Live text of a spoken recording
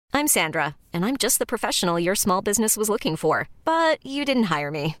I'm Sandra, and I'm just the professional your small business was looking for. But you didn't hire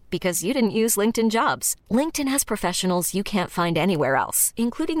me because you didn't use LinkedIn Jobs. LinkedIn has professionals you can't find anywhere else,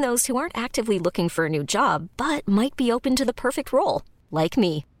 including those who aren't actively looking for a new job, but might be open to the perfect role, like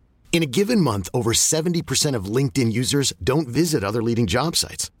me. In a given month, over 70% of LinkedIn users don't visit other leading job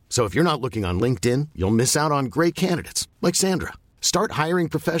sites. So if you're not looking on LinkedIn, you'll miss out on great candidates like Sandra. Start hiring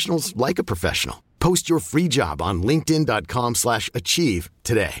professionals like a professional. Post your free job on linkedin.com/achieve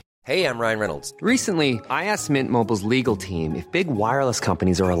today. Hey, I'm Ryan Reynolds. Recently, I asked Mint Mobile's legal team if big wireless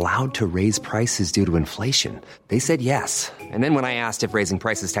companies are allowed to raise prices due to inflation. They said yes. And then when I asked if raising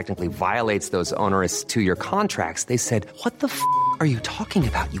prices technically violates those onerous two-year contracts, they said, "What the f*** are you talking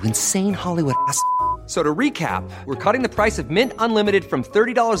about, you insane Hollywood ass?" So to recap, we're cutting the price of Mint Unlimited from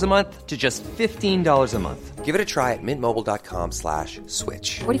 $30 a month to just $15 a month. Give it a try at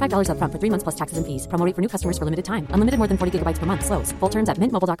mintmobile.com/switch. $45 up front for 3 months plus taxes and fees. Promo rate for new customers for limited time. Unlimited more than 40 gigabytes per month. Slows full terms at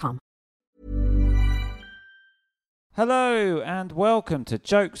mintmobile.com. Hello and welcome to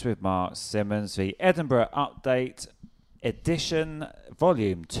Jokes with Mark Simmons, the Edinburgh Update Edition,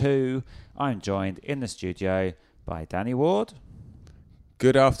 Volume 2. I'm joined in the studio by Danny Ward.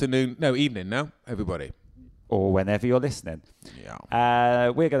 Good afternoon. No, evening now, everybody. Or whenever you're listening. Yeah.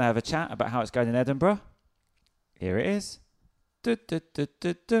 We're going to have a chat about how it's going in Edinburgh. Here it is. Do do do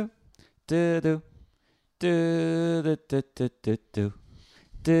do do do do do do do do do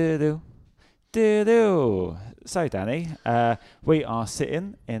do do do. So, Danny, we are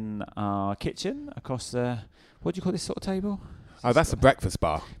sitting in our kitchen across the, what do you call this sort of table? Oh, that's a breakfast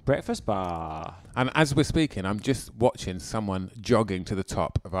bar. Breakfast bar. And as we're speaking, I'm just watching someone jogging to the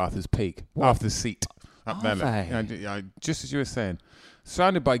top of Arthur's Peak. Arthur's Seat. Up there. Just as you were saying.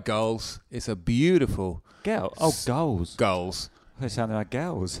 Surrounded by gulls. It's a beautiful... Gulls. Gulls. They sound like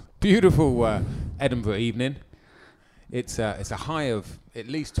girls. Beautiful Edinburgh evening. It's a high of at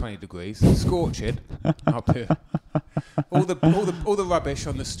least 20 degrees. Scorching up here. All the rubbish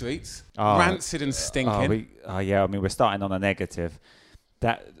on the streets, rancid and stinking. We're starting on a negative.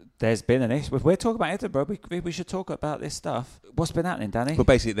 That there's been an issue. If we're talking about Edinburgh, we should talk about this stuff. What's been happening, Danny? Well,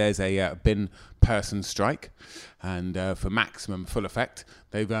 basically, there's a bin person strike, and for maximum full effect,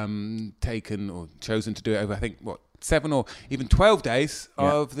 they've taken or chosen to do it over, I think, 7 or even 12 days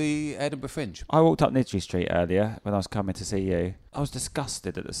of the Edinburgh Fringe. I walked up Nidri Street earlier when I was coming to see you. I was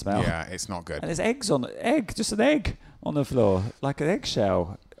disgusted at the smell. Yeah, it's not good. And there's just an egg on the floor, like an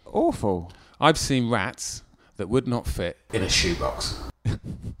eggshell. Awful. I've seen rats that would not fit in a shoebox.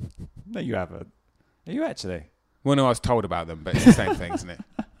 No, you haven't. Are you actually? Well, no, I was told about them, but it's the same thing, isn't it?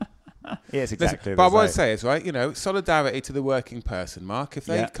 Yes, exactly. But what I say is, right, solidarity to the working person, Mark. If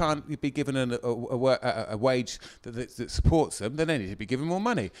they can't be given a wage that supports them, then they need to be given more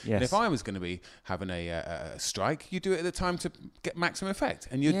money. Yes. And if I was going to be having a strike, you do it at the time to get maximum effect,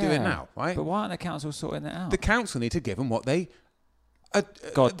 and you'd do it now, right? But why aren't the council sorting it out? The council need to give them what they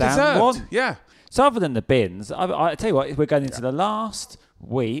goddamn want. Yeah. So other than the bins, I tell you what, we're going into the last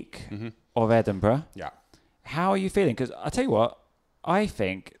week of Edinburgh. Yeah. How are you feeling? Because I tell you what, I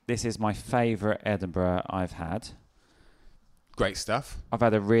think this is my favourite Edinburgh I've had. Great stuff. I've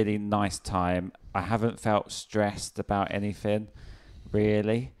had a really nice time. I haven't felt stressed about anything,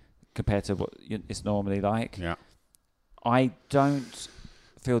 really, compared to what it's normally like. Yeah. I don't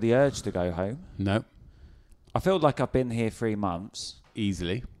feel the urge to go home. No. I feel like I've been here 3 months.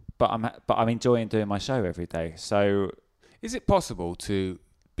 Easily. But I'm enjoying doing my show every day. So, is it possible to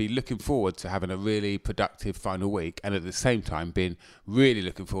be looking forward to having a really productive final week and at the same time being really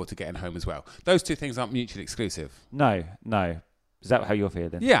looking forward to getting home as well? Those two things aren't mutually exclusive. No. Is that how you're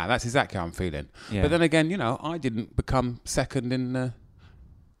feeling? Yeah, that's exactly how I'm feeling. Yeah. But then again, I didn't become second in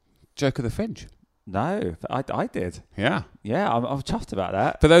Joke of the Fringe. No, I did. Yeah. Yeah, I'm chuffed about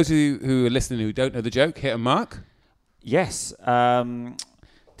that. For those of you who are listening who don't know the joke, hit a mark. Yes.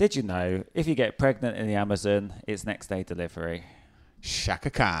 Did you know if you get pregnant in the Amazon, it's next day delivery? Shaka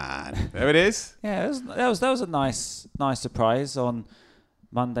Khan. There it is. Yeah, that was a nice surprise on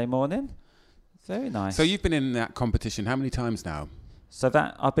Monday morning. Very nice. So you've been in that competition how many times now? So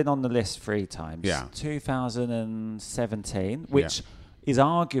that I've been on the list 3 times. Yeah. 2017, which is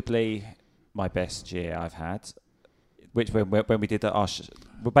arguably my best year I've had. Which when we did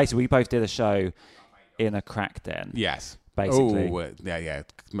basically we both did a show in a crack den. Yes. Basically. Oh, yeah.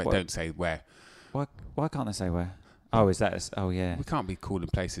 Don't say where. Why can't I say where? Oh, is that? Yeah. We can't be calling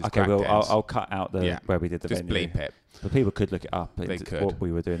places. Okay, well, I'll cut out where we did the just venue. Just bleep it. But people could look it up. They could. What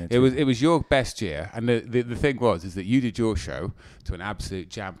we were doing. It was your best year, and the thing is that you did your show to an absolute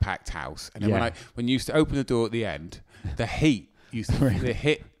jam-packed house, and then when you used to open the door at the end, the heat used to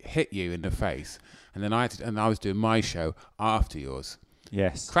hit you in the face, and then I was doing my show after yours.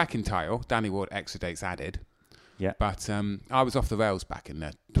 Yes. Cracking title. Danny Ward, extra dates added. Yeah. But I was off the rails back in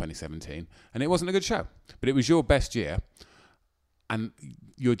 2017, and it wasn't a good show. But it was your best year, and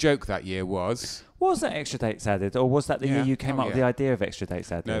your joke that year was... Was that extra dates added, or was that the year you came up with the idea of extra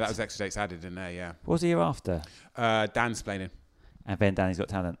dates added? No, that was extra dates added in there, yeah. What was the year after? Dansplaining. And then Danny's Got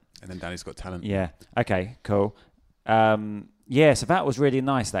Talent. And then Danny's Got Talent. Yeah. Okay, cool. So that was really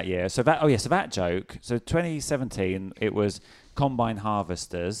nice that year. So that joke, so 2017, it was Combine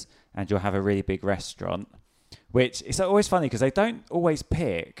Harvesters, and you'll have a really big restaurant, which is always funny because they don't always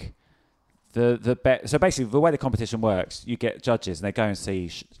pick the best. So basically, the way the competition works, you get judges and they go and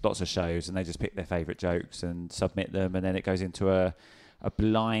see lots of shows and they just pick their favourite jokes and submit them, and then it goes into a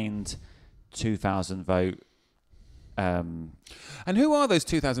blind 2,000 vote. And who are those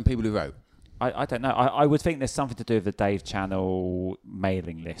 2,000 people who vote? I don't know. I would think there's something to do with the Dave Channel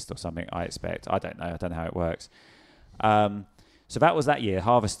mailing list or something, I expect. I don't know. I don't know how it works. So that was that year,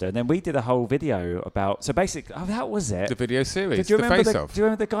 Harvester. And then we did a whole video about... So basically... Oh, that was it. The video series, do you remember Face Off. Do you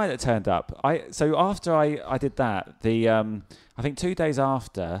remember the guy that turned up? So after I did that, I think 2 days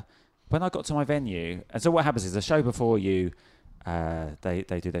after, when I got to my venue... And so what happens is the show before you... They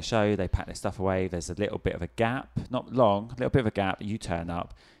do their show, they pack their stuff away. There's a little bit of a gap, not long, a little bit of a gap. You turn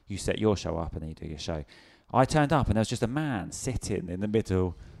up, you set your show up, and then you do your show. I turned up, and there was just a man sitting in the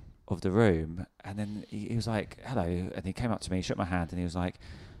middle of the room, and then he was like, "Hello," and he came up to me, shook my hand, and he was like,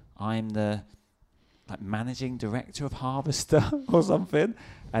 "I'm the managing director of Harvester," or something,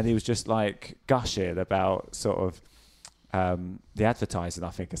 and he was just like gushing about sort of the advertising. I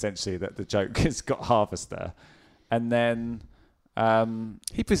think essentially that the joke has got Harvester, and then.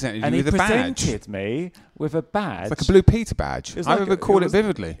 He presented you and with a badge. He presented me with a badge. It's like a Blue Peter badge. I recall it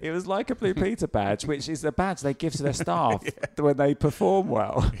vividly. It was like a Blue Peter badge, which is the badge they give to their staff when they perform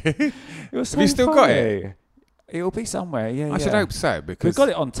well. It was so Have you still funny. got it? It'll be somewhere. Yeah, I should hope so, because we've got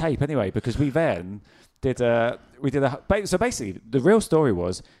it on tape anyway. Because we then so basically the real story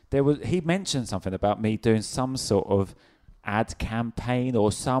was he mentioned something about me doing some sort of ad campaign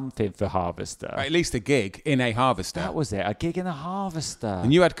or something for Harvester. Or at least a gig in a Harvester. That was it, a gig in a Harvester.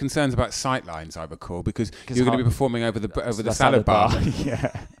 And you had concerns about sightlines, I recall, because you were going to be performing over the salad bar.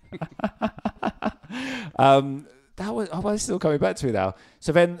 Yeah. That was. Oh, it's still coming back to me now.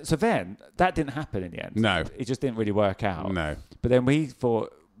 So then that didn't happen in the end. No, it just didn't really work out. No. But then we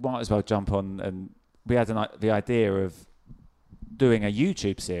thought, might as well jump on, and we had the idea of doing a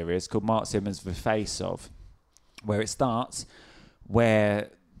YouTube series called Mark Simmons: The Face Of. Where it starts, where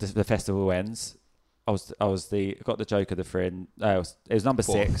the festival ends. I got the joke of the friend. It was number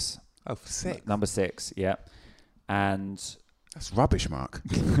 6. Oh, 6. Number 6, yeah. And that's rubbish, Mark.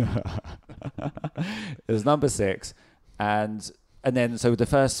 It was number 6, and then so the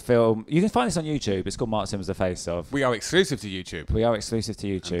first film, you can find this on YouTube. It's called Mark Simmons: The Face Of. We are exclusive to YouTube.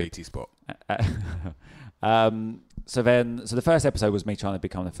 And BT Sport. So the first episode was me trying to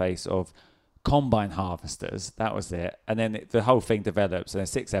become the face of Combine Harvesters. That was it. And then the whole thing develops, and there's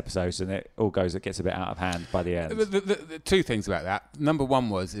 6 episodes, and it gets a bit out of hand by the end. The 2 things about that. Number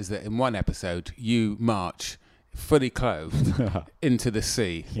 1 is that in one episode you march fully clothed into the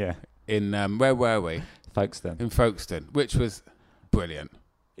sea. Yeah. In where were we? Folkestone. In Folkestone, which was brilliant.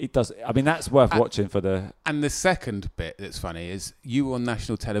 It does. I mean, that's worth watching for the... And the second bit that's funny is you were on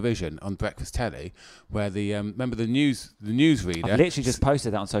national television on Breakfast Telly, where remember the newsreader... I literally just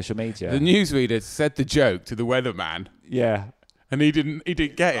posted that on social media. The newsreader said the joke to the weatherman. Yeah. And he didn't get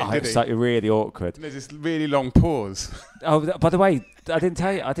it, did he? It's like really awkward. And there's this really long pause. Oh, by the way, I didn't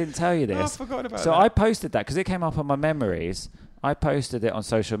tell you this. Oh, I forgot about that. So I posted that because it came up on my memories. I posted it on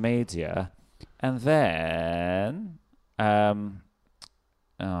social media, and then...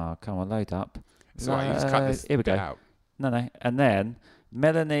 oh, come on, load up. It's all right, you just cut this here we go. out. No. And then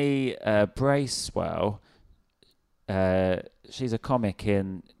Melanie Bracewell, she's a comic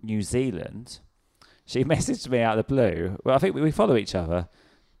in New Zealand. She messaged me out of the blue. Well, I think we follow each other.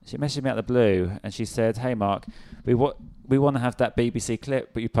 She messaged me out of the blue, and she said, "Hey, Mark, we want to have that BBC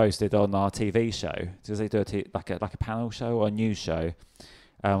clip that you posted on our TV show. Because they do like a panel show or a news show.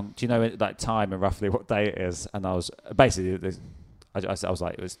 Do you know time and roughly what day it is?" And I was basically... I was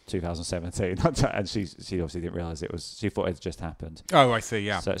like, it was 2017, and she obviously didn't realise it was. She thought it had just happened. Oh, I see.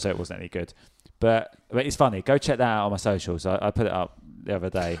 Yeah. So it wasn't any good, but it's funny. Go check that out on my socials. I put it up the other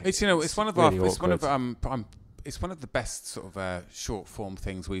day. It's one of the best sort of short form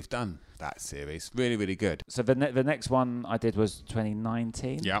things we've done. That series, really, really good. So the next one I did was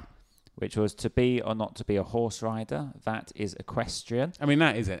 2019. Yeah. Which was To Be or Not to Be a Horse Rider. That is equestrian. I mean,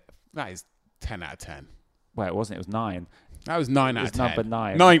 that is 10 out of 10. Well, it wasn't. It was 9. That was 9 out of 10. Number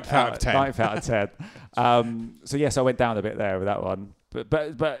 9. 9th out of 10. 9th out of 10. So I went down a bit there with that one.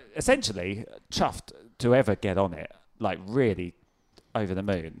 but essentially chuffed to ever get on it, like really over the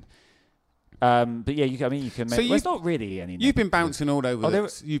moon. But yeah, you can make. So it's not really any. You've been bouncing all over.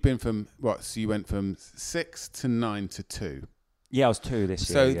 You've been from what? So you went from 6 to 9 to 2. Yeah, I was 2 this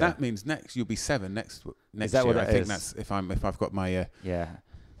year. So that means you'll be 7 next is that year. What I think that's if I've got my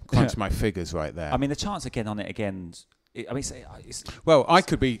crunch my figures right there. I mean, the chance of getting on it again. Well, I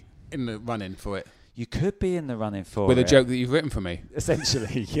could be in the running for it. You could be in the running for with it. a joke that you've written for me.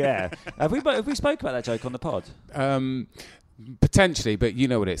 Essentially, yeah. have we spoke about that joke on the pod? Potentially, but you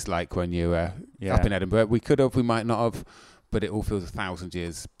know what it's like when you're up in Edinburgh. We could have, we might not have, but it all feels 1,000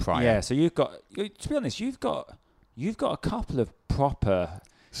 years prior. Yeah. So to be honest, you've got a couple of proper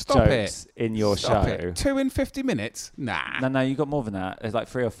Stop jokes it. in your Stop show. It. 2 in 50 minutes? Nah. No, you got more than that. There's like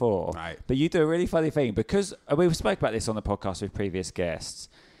 3 or 4. Right. But you do a really funny thing because we spoke about this on the podcast with previous guests,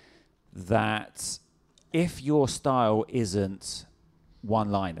 that if your style isn't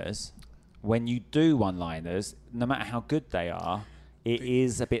one-liners, when you do one-liners, no matter how good they are, it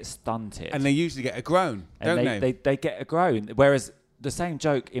is a bit stunted. And they usually get a groan, don't they? They get a groan. Whereas the same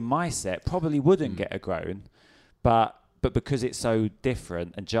joke in my set probably wouldn't get a groan, but because it's so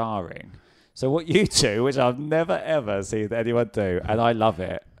different and jarring. So what you do, which I've never ever seen anyone do, and I love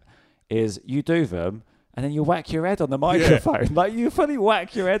it, is you do them and then you whack your head on the microphone. Yeah. Like you fully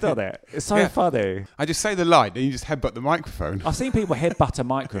whack your head on it. It's so funny. I just say the line and you just headbutt the microphone. I've seen people headbutt a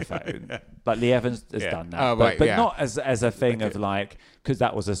microphone. Like Lee Evans has done that. Oh, but not as a thing of like, because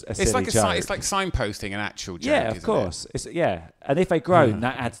that was a silly joke. It's like signposting an actual joke. Yeah, of course. And if they groan,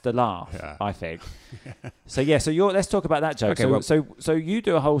 that adds the laugh, I think. So let's talk about that joke. Okay, so you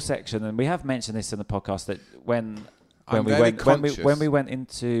do a whole section, and we have mentioned this in the podcast that when we went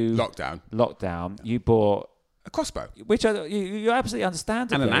into lockdown, you bought a crossbow, which you absolutely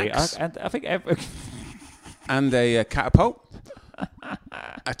understandably, and an axe, and I think and a catapult,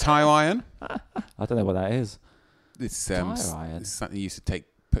 a tire iron. I don't know what that is. It's tire iron. It's something you used to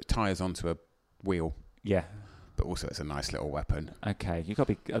put tires onto a wheel. Yeah, but also it's a nice little weapon. Okay, you got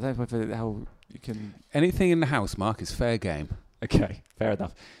to be. I don't know how you can. Anything in the house, Mark, is fair game. Okay, fair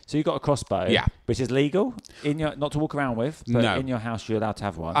enough. So you got a crossbow, which is legal not to walk around with, but in your house you're allowed to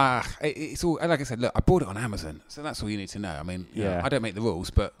have one. It's all like I said. Look, I bought it on Amazon, so that's all you need to know. I mean, I don't make the rules,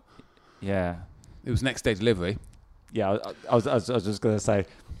 but it was next day delivery. Yeah, I was just going to say.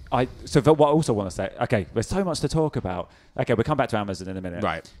 So what I also want to say. Okay, there's so much to talk about. Okay, we'll come back to Amazon in a minute.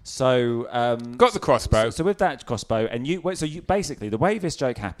 Right. So got the crossbow. So with that crossbow, and you basically the way this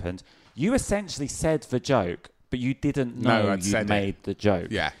joke happened, you essentially said the joke. But you didn't know you made the joke.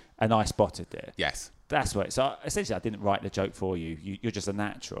 Yeah. And I spotted it. Yes. That's right. So essentially I didn't write the joke for you. You're just a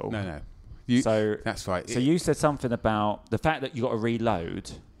natural. No. That's right. So you said something about the fact that you got to reload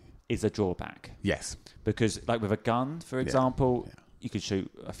is a drawback. Yes. Because like with a gun, for example, you could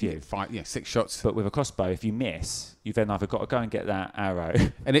shoot a few. 6 shots. But with a crossbow, if you miss, you've then either got to go and get that arrow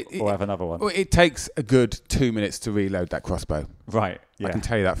or have another one. Well, it takes a good 2 minutes to reload that crossbow. Right. Yeah. I can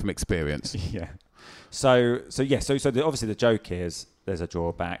tell you that from experience. Yeah. So obviously the joke is there's a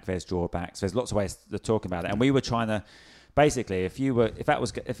drawback, there's drawbacks, there's lots of ways to talk about it, and we were trying to basically if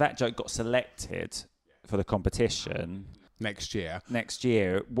that joke got selected for the competition next year,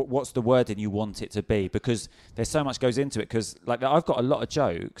 what's the wording you want it to be? Because there's so much goes into it. Because like I've got a lot of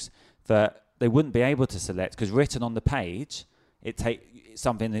jokes that they wouldn't be able to select because written on the page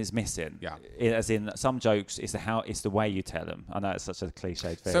something is missing. Yeah. As in some jokes, it's the way you tell them. I know it's such a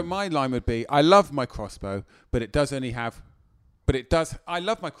cliched thing. So my line would be, I love my crossbow, but it does only have, I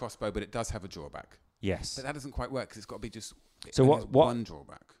love my crossbow, but it does have a drawback. Yes. But that doesn't quite work because it's got to be just one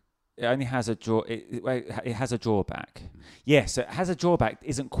drawback. It only has a it has a drawback. Yes, it has a drawback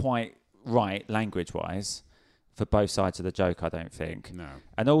isn't quite right language-wise for both sides of the joke, I don't think. No.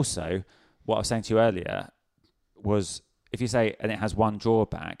 And also, what I was saying to you earlier was, if you say, and it has one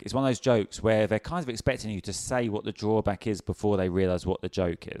drawback, it's one of those jokes where they're kind of expecting you to say what the drawback is before they realise what the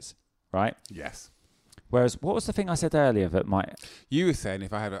joke is, right? Yes. Whereas, what was the thing I said earlier that might... You were saying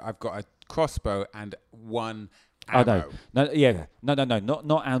I've got a crossbow and one arrow. Oh, no, not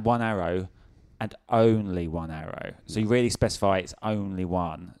and one arrow, and only one arrow. So you really specify it's only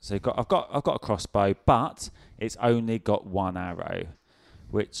one. So I've got a crossbow, but it's only got one arrow,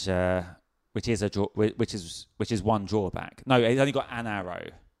 which is one drawback. No, it's only got an arrow,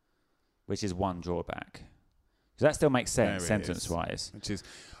 which is one drawback. So that still makes sense sentence-wise.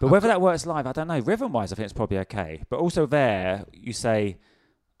 But whether that works live, I don't know. Rhythm-wise, I think it's probably okay. But also there, you say,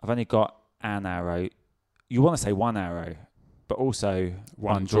 I've only got an arrow. You want to say one arrow, but also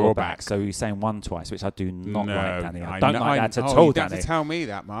one drawback. So you're saying one twice, which I do not like, Danny. I don't like that at all, you Danny. You have to tell me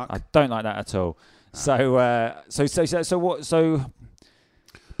that, Mark. I don't like that at all. So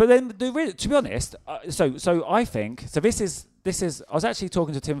But then, to be honest, so I think this is. I was actually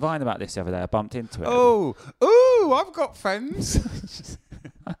talking to Tim Vine about this the other day. I bumped into it. Oh, I've got friends.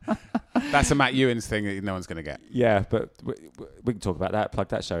 That's a Matt Ewins thing that no one's going to get. Yeah, but we can talk about that. Plug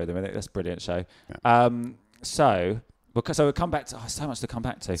that show in a minute. That's a brilliant show. Yeah. So we'll come back to so much to come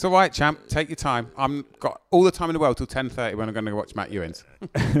back to. It's all right, champ. Take your time. I'm got all the time in the world till 10:30 when I'm going to watch Matt Ewins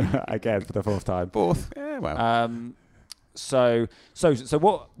again for the fourth time. Fourth, yeah. Well. So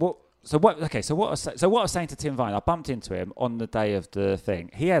what I was saying to Tim Vine, I bumped into him on the day of the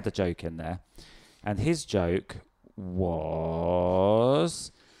thing. He had a joke in there, and his joke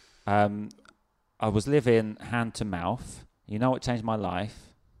was, I was living hand to mouth. You know what changed my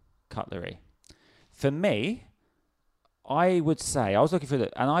life? Cutlery. For me, I would say, I was looking through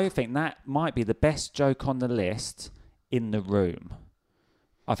and I think that might be the best joke on the list in the room.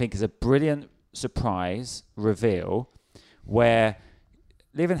 I think it's a brilliant surprise reveal where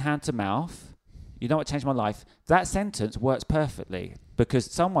living hand to mouth, you know what changed my life? That sentence works perfectly because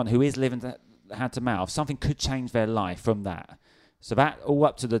someone who is living hand to mouth, something could change their life from that. So that all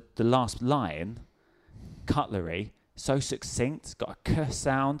up to the last line, cutlery, so succinct, got a curse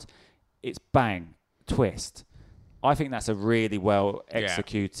sound, it's bang, twist. I think that's a really well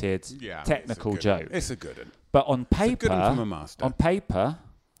executed technical joke. It's a good one. But on paper, it's a good one from a master. On paper,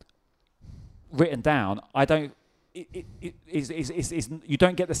 written down, I don't. You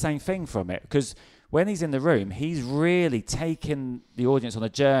don't get the same thing from it because when he's in the room, he's really taking the audience on a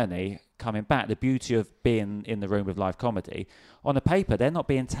journey coming back. The beauty of being in the room with live comedy. On the paper, they're not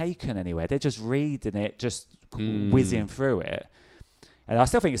being taken anywhere. They're just reading it, just whizzing through it. And I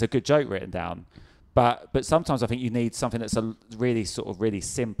still think it's a good joke written down. But sometimes I think you need something that's a really sort of really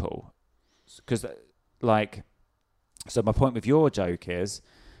simple. Because, so my point with your joke is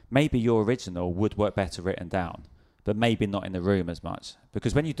maybe your original would work better written down, but maybe not in the room as much.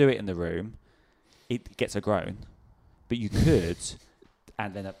 Because when you do it in the room, it gets a groan. But you could,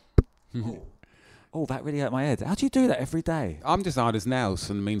 and then that really hurt my head. How do you do that every day? I'm just hard as nails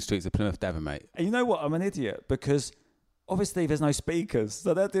from the mean streets of Plymouth, Devon, mate. And you know what? I'm an idiot because obviously there's no speakers,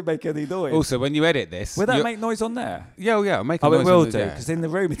 so that didn't make any noise. Also, when you edit this... Will that make noise on there? Yeah, I'll make a noise. It will do, because in the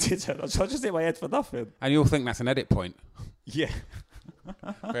room it didn't. So I just hit my head for nothing. And you'll think that's an edit point. Yeah.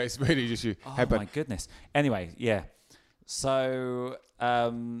 But it's really just you. Oh, my goodness. Anyway, yeah. So, I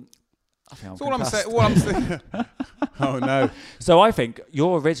think so what I'm saying... Oh, no. So I think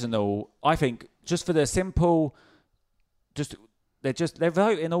your original... just for the simple... They're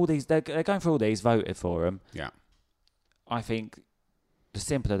voting all these... They're going through all these, voted for them. Yeah. I think the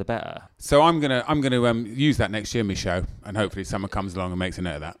simpler the better. So I'm gonna use that next year in my show, and hopefully someone comes along and makes a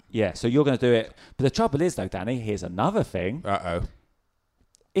note of that. Yeah, so you're going to do it. But the trouble is, though, Danny, here's another thing. Uh-oh.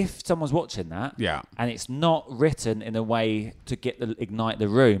 If someone's watching that, yeah, and it's not written in a way to ignite the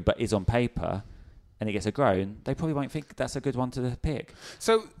room, but is on paper, and it gets a groan, they probably won't think that's a good one to pick.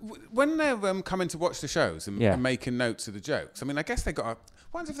 So when they're coming to watch the shows and making notes of the jokes, I mean, I guess they got.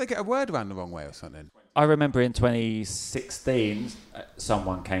 What if they get a word around the wrong way or something? I remember in 2016,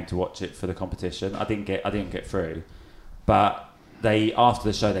 someone came to watch it for the competition. I didn't get through, but after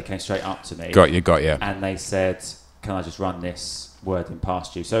the show they came straight up to me. Got you. And they said, "Can I just run this wording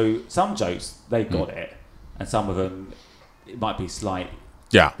past you?" So some jokes they got it, and some of them it might be slight.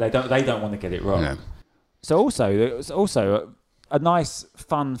 Yeah. They don't want to get it wrong. Yeah. So it was also a nice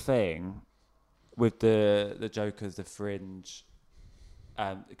fun thing with the joke of the Fringe.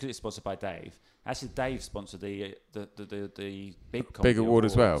 Because it's sponsored by Dave. Actually, Dave sponsored the big award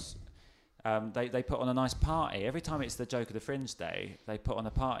as well. They put on a nice party every time it's the joke of the Fringe Day. They put on a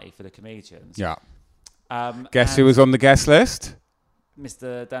party for the comedians. Yeah. Guess who was on the guest list?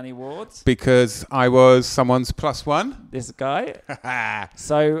 Mr. Danny Ward. Because I was someone's +1. This guy.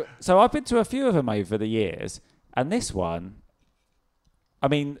 So I've been to a few of them over the years, and this one. I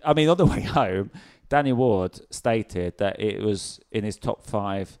mean, on the way home. Danny Ward stated that it was in his top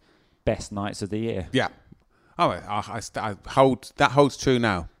 5 best nights of the year. Yeah. Oh, I hold that holds true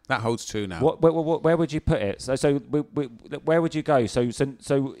now. That holds true now. Where would you put it? So where would you go? So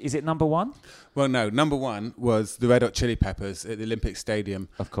is it number 1? Well, no. Number 1 was the Red Hot Chili Peppers at the Olympic Stadium,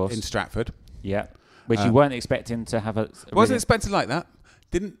 of course, in Stratford. Yeah, which you weren't expecting to have a. Wasn't expected like that.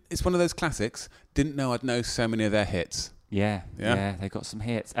 It's one of those classics. Didn't know I'd know so many of their hits. Yeah, they got some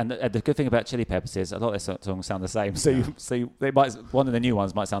hits, and the good thing about Chili Peppers is a lot of their songs sound the same. So they might, one of the new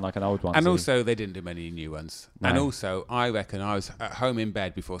ones might sound like an old one. And also, they didn't do many new ones. No. And also, I reckon I was at home in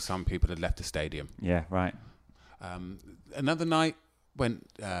bed before some people had left the stadium. Yeah, right. Another night,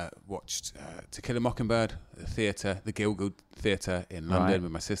 watched To Kill a Mockingbird at the theatre, the Gielgud Theatre in London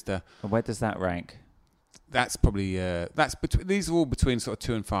with my sister. And where does that rank? that's probably these are all between sort of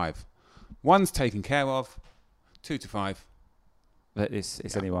 2 and 5. One's taken care of, 2 to 5. But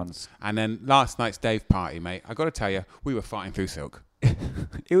it's anyone's. And then last night's Dave party, mate. I got to tell you, we were fighting through silk.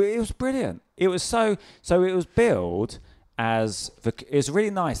 It was brilliant. It was so it was billed as it's really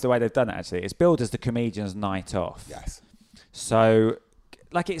nice the way they've done it. Actually, it's billed as the comedian's night off. Yes. So,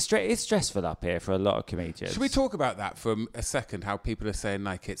 like it's stressful up here for a lot of comedians. Should we talk about that for a second? How people are saying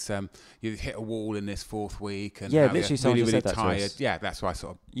like it's you hit a wall in this 4th week and yeah, how literally you're really, really said that tired. to us. Yeah, that's why I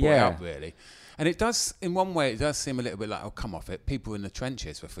sort of brought it up really. And it does, in one way, it does seem a little bit like, oh, come off it. People were in the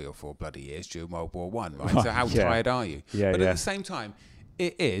trenches for 3 or 4 bloody years during World War One, right? So how tired are you? Yeah, but at the same time,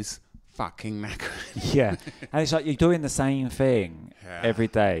 it is fucking knackering. Yeah, and it's like you're doing the same thing every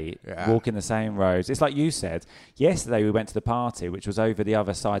day, walking the same roads. It's like you said, yesterday we went to the party, which was over the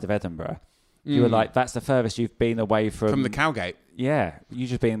other side of Edinburgh. You were like, that's the furthest you've been away from the Cowgate. Yeah, you've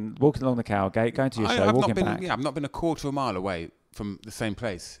just been walking along the Cowgate, going to your show, walking back. Yeah, I've not been a quarter of a mile away from the same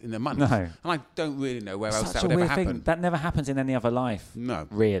place in a month. No. And I don't really know where else that would ever happen. That never happens in any other life. No.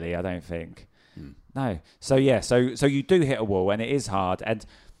 Really, I don't think. No. So yeah, so you do hit a wall and it is hard. And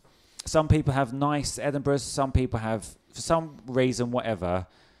some people have nice Edinburghs, some people have, for some reason, whatever,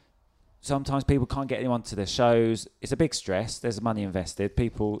 sometimes people can't get anyone to their shows. It's a big stress. There's money invested.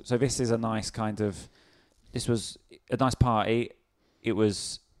 So this is a nice this was a nice party. It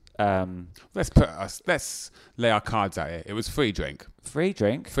was... Let's lay our cards out here. It was free drink. Free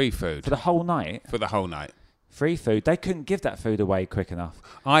drink? Free food. For the whole night? For the whole night. Free food. They couldn't give that food away quick enough.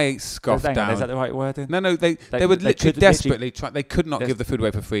 I scoffed down. Is that the right wording? No. They would literally desperately try. They could not give the food away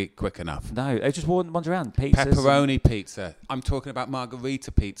for free quick enough. No, they just wander around. Pizzas. Pepperoni pizza. I'm talking about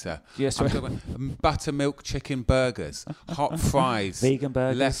margarita pizza. Yes, I'm talking about buttermilk chicken burgers, hot fries, vegan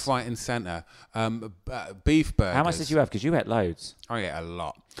burgers, left, right, and centre, beef burgers. How much did you have? Because you ate loads. I ate a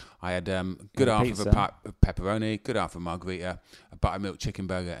lot. I had good half of a pepperoni, good half of margarita, a buttermilk chicken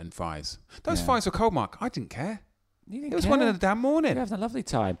burger, and fries. Those fries were cold, Mark. I didn't care. It was 1 in the damn morning. You're having a lovely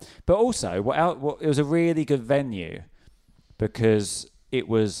time. But also, it was a really good venue because it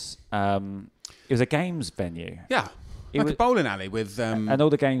was a games venue. Yeah. Like a bowling alley with... and all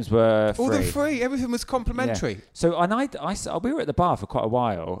the games were free. All the free. Everything was complimentary. Yeah. So we were at the bar for quite a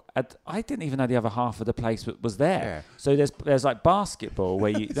while. And I didn't even know the other half of the place was there. Yeah. So there's like basketball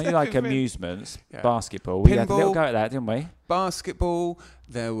where you like amusements, basketball. We had a little go at that, didn't we? Basketball.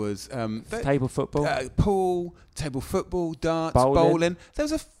 There was... table football. Pool, table football, darts, bowling. There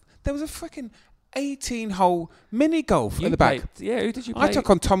was a freaking 18-hole mini golf at the back. Who did you play? I took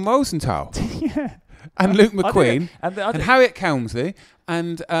on Tom Rosenthal. Yeah. And Luke McQueen, and Harriet Kelmsley,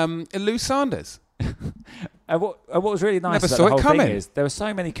 and Lou Sanders. And what was really nice about the whole thing is there were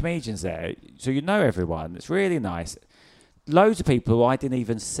so many comedians there, so you know everyone. It's really nice. Loads of people who I didn't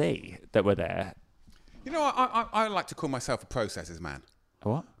even see that were there. You know, I like to call myself a processes man. A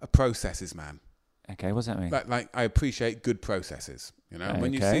what? A processes man. Okay, what does that mean? Like I appreciate good processes. You know,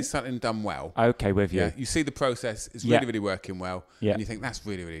 when you see something done well. Okay, with you. Yeah, you see the process is really, really working well, and you think that's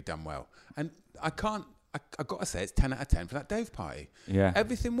really, really done well. And I've got to say, it's 10 out of 10 for that Dave party. Yeah.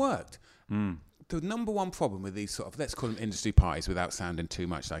 Everything worked. The number one problem with these sort of, let's call them industry parties without sounding too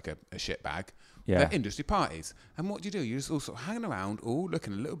much like a shitbag. Yeah. They're industry parties. And what do? You're just all sort of hanging around, all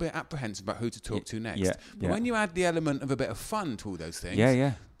looking a little bit apprehensive about who to talk to next. But when you add the element of a bit of fun to all those things,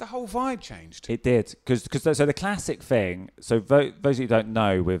 the whole vibe changed. It did. Because so the classic thing, so those who don't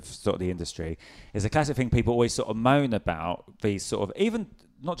know with sort of the industry, is a classic thing people always sort of moan about these sort of, even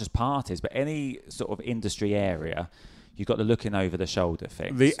not just parties, but any sort of industry area, you've got the looking over the shoulder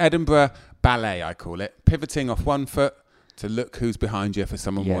thing. The Edinburgh Ballet, I call it. Pivoting off one foot to look who's behind you for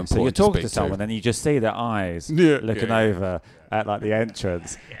someone more important. So you're talking to someone and you just see their eyes looking over at like the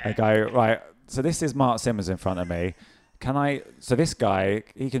entrance and go, right, so this is Mark Simmons in front of me. So this guy,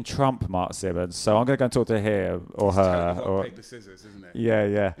 he can trump Mark Simmons, so I'm going to go and talk to him or her. Or paper scissors, isn't it?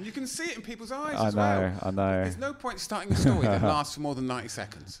 Yeah. And you can see it in people's eyes I know. There's no point starting a story that lasts for more than 90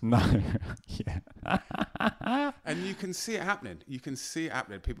 seconds. No. And you can see it happening.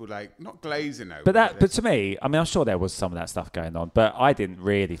 People like, not glazing over. But to me, I mean, I'm sure there was some of that stuff going on, but I didn't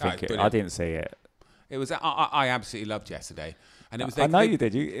really think it. I didn't see it. It was. I absolutely loved yesterday. And it was. I know you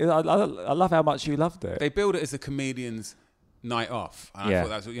did. I love how much you loved it. They billed it as a comedian's night off, and I thought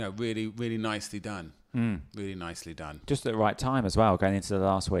that was really, really nicely done. Really nicely done. Just at the right time as well, going into the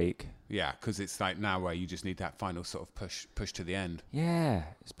last week. Yeah, because it's like now where you just need that final sort of push to the end. Yeah,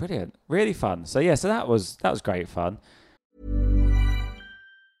 it's brilliant, really fun. So that was great fun.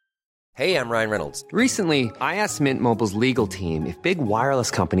 Hey, I'm Ryan Reynolds. Recently, I asked Mint Mobile's legal team if big wireless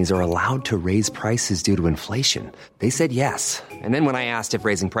companies are allowed to raise prices due to inflation. They said yes. And then when I asked if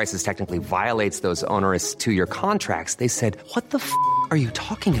raising prices technically violates those onerous 2-year contracts, they said, "What the f*** are you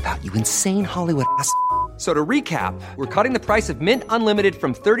talking about, you insane Hollywood ass?" So to recap, we're cutting the price of Mint Unlimited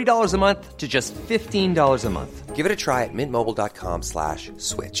from $30 a month to just $15 a month. Give it a try at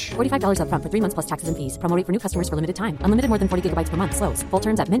mintmobile.com/switch. $45 up front for 3 months plus taxes and fees. Promo rate for new customers for limited time. Unlimited more than 40 gigabytes per month. Slows full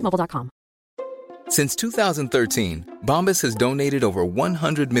terms at mintmobile.com. Since 2013, Bombas has donated over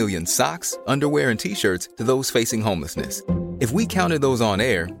 100 million socks, underwear, and T-shirts to those facing homelessness. If we counted those on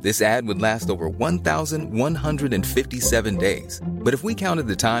air, this ad would last over 1,157 days. But if we counted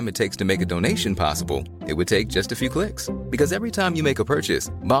the time it takes to make a donation possible, it would take just a few clicks. Because every time you make a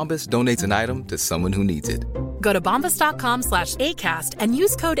purchase, Bombas donates an item to someone who needs it. Go to bombas.com/ACAST and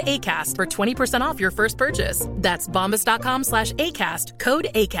use code ACAST for 20% off your first purchase. That's bombas.com/ACAST, code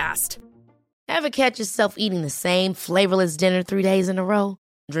ACAST. Ever catch yourself eating the same flavorless dinner 3 days in a row?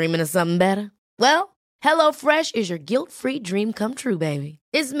 Dreaming of something better? Well, HelloFresh is your guilt-free dream come true, baby.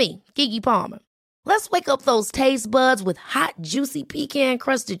 It's me, Keke Palmer. Let's wake up those taste buds with hot, juicy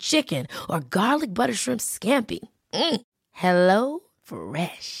pecan-crusted chicken or garlic butter shrimp scampi. Hello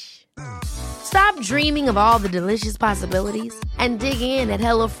Fresh. Stop dreaming of all the delicious possibilities and dig in at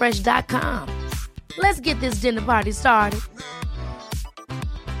HelloFresh.com. Let's get this dinner party started.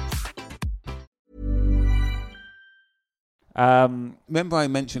 Remember I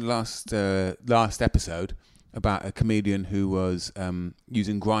mentioned last episode about a comedian who was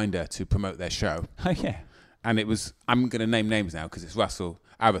using Grindr to promote their show. Oh, yeah. And it was, I'm going to name names now because it's Russell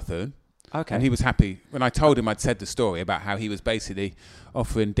Arathun. Okay. And he was happy when I told him I'd said the story about how he was basically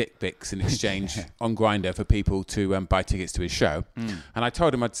offering dick pics in exchange on Grindr for people to buy tickets to his show. And I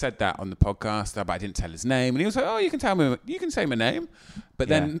told him I'd said that on the podcast, but I didn't tell his name. And he was like, "Oh, you can tell me, you can say my name." But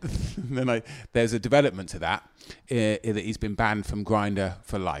then, there's a development to that that he's been banned from Grindr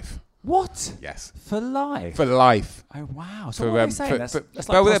for life. What? Yes. For life? For life. Oh, wow. So what are you saying? That's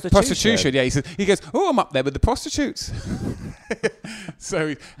like prostitution. Yeah, he goes, "Oh, I'm up there with the prostitutes."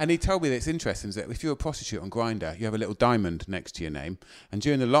 So, and he told me that it's interesting is that if you're a prostitute on Grindr, you have a little diamond next to your name. And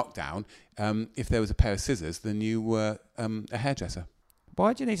during the lockdown, if there was a pair of scissors, then you were a hairdresser.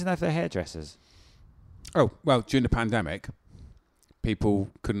 Why do you need to know if they're hairdressers? Oh, well, during the pandemic, people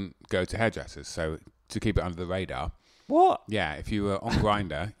couldn't go to hairdressers. So to keep it under the radar. What? Yeah, if you were on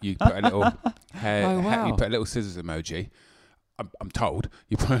Grindr, you put a little you put a little scissors emoji. I'm told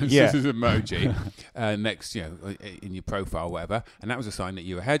you put a scissors emoji next, in your profile, or whatever, and that was a sign that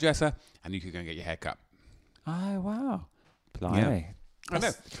you were a hairdresser and you could go and get your hair cut. Oh wow! Blimey, I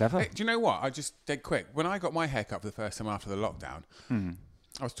know. Clever. Hey, do you know what? I just dead quick when I got my hair cut for the first time after the lockdown.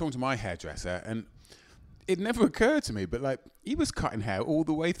 I was talking to my hairdresser and. It never occurred to me, but he was cutting hair all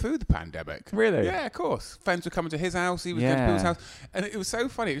the way through the pandemic. Really? Yeah, of course. Friends were coming to his house, he was going to people's house. And it was so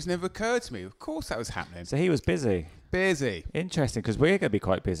funny, it just never occurred to me. Of course that was happening. So he was busy. Busy. Interesting, because we're going to be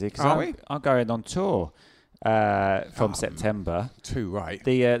quite busy. Are we? I'm going on tour from September. Too right.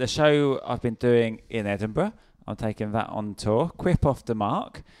 The show I've been doing in Edinburgh, I'm taking that on tour. Quip Off the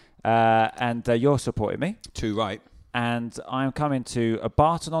Mark. And you're supporting me. Too right. And I'm coming to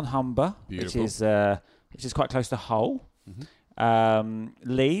Barton-on-Humber, which is quite close to Hull.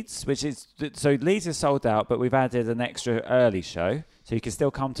 Leeds, Leeds is sold out, but we've added an extra early show, so you can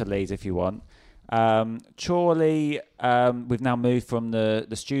still come to Leeds if you want. Chorley, we've now moved from the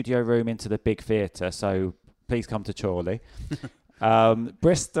studio room into the big theatre, so please come to Chorley.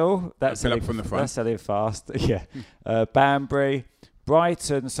 Bristol, that's selling fast. Yeah. Banbury.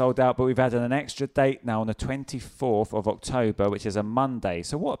 Brighton sold out, but we've added an extra date now on the 24th of October, which is a Monday.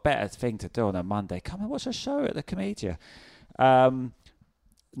 So what better thing to do on a Monday? Come and watch a show at the Comedia.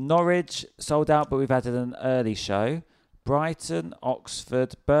 Norwich sold out, but we've added an early show. Brighton,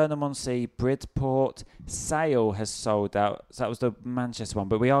 Oxford, Burnham-on-Sea, Bridport, Sale has sold out. So that was the Manchester one,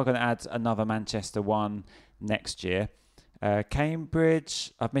 but we are going to add another Manchester one next year.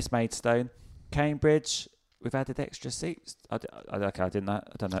 Cambridge, I've missed Maidstone. Cambridge, we've added extra seats. I don't know.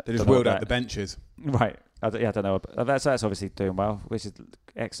 They just wheeled out the benches. Right. I don't know. That's obviously doing well, which is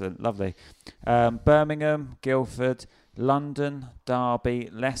excellent. Lovely. Birmingham, Guildford, London, Derby,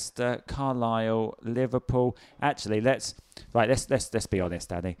 Leicester, Carlisle, Liverpool. Actually, let's be honest,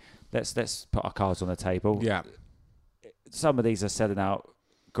 Danny. Let's put our cards on the table. Yeah. Some of these are selling out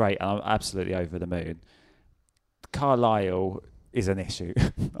great, and I'm absolutely over the moon. Carlisle is an issue.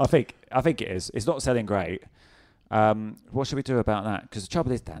 I think it is. It's not selling great. What should we do about that? Because the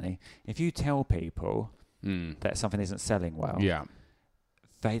trouble is, Danny, if you tell people that something isn't selling well, yeah,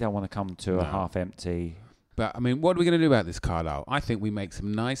 they don't want to come to a half-empty But, I mean, what are we going to do about this, Carlisle? I think we make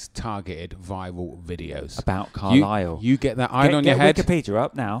some nice, targeted, viral videos. About Carlisle. You get that iron on your head. Get Wikipedia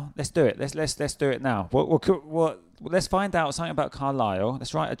up now. Let's do it. Let's do it now. Let's find out something about Carlisle.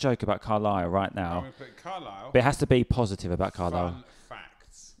 Let's write a joke about Carlisle right now. I'm going to put Carlisle. But it has to be positive about Carlisle. Fun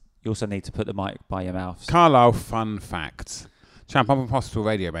facts. You also need to put the mic by your mouth. Carlisle fun facts. Champ, I'm on Hospital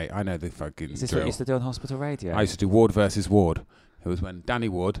Radio, mate. I know the fucking Is this drill. what you used to do on Hospital Radio? I used to do Ward versus Ward. It was when Danny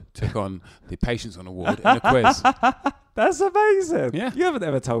Ward took on the patients on a ward in a quiz. That's amazing. Yeah. You haven't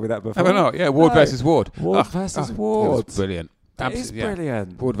ever told me that before. Have I not? Yeah, Ward versus Ward. Ward versus Ward. It was brilliant. That is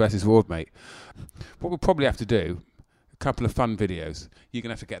brilliant. Ward versus Ward, mate. What we'll probably have to do, a couple of fun videos. You're going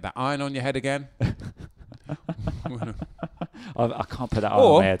to have to get that iron on your head again. I can't put that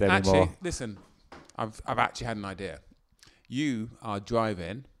on my head anymore. Actually, listen, I've actually had an idea. You are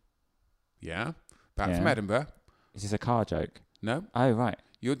driving, back from Edinburgh. Is this a car joke? No. Oh, right.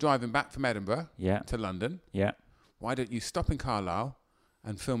 You're driving back from Edinburgh to London. Yeah. Why don't you stop in Carlisle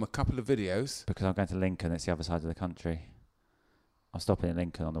and film a couple of videos? Because I'm going to Lincoln. It's the other side of the country. I'm stopping in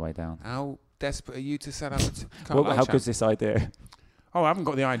Lincoln on the way down. How desperate are you to set up a Carlisle? How good's this idea? Oh, I haven't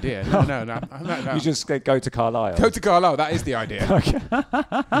got the idea. No. You just go to Carlisle. Go to Carlisle. That is the idea. Okay.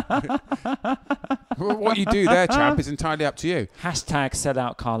 What you do there, champ, is entirely up to you. Hashtag sell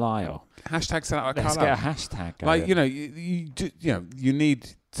out Carlisle. Hashtag sell out Carlisle. Let's get a hashtag going. Like, you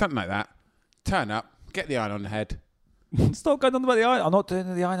need something like that. Turn up, get the iron on the head. Stop going on about the iron. I'm not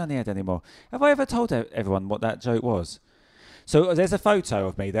doing the iron on the head anymore. Have I ever told everyone what that joke was? So there's a photo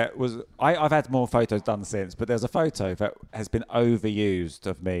of me that was... I've had more photos done since, but there's a photo that has been overused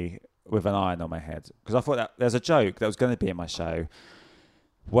of me with an iron on my head. Because I thought that there's a joke that was going to be in my show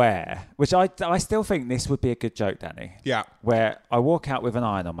which I still think this would be a good joke, Danny. Yeah. Where I walk out with an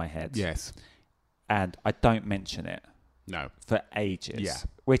iron on my head. Yes. And I don't mention it. No. For ages. Yeah.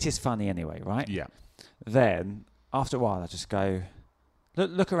 Which is funny anyway, right? Yeah. Then, after a while, I just go...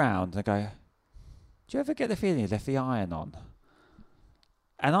 Look around and I go... Do you ever get the feeling you left the iron on?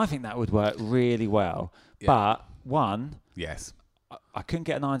 And I think that would work really well. Yeah. But, one... Yes. I couldn't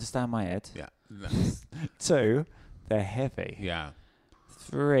get an iron to stay on my head. Yeah. 2, they're heavy. Yeah.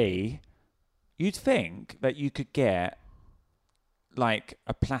 3, you'd think that you could get like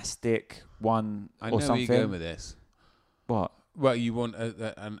a plastic one or something. I know where you're going with this. What? Well, you want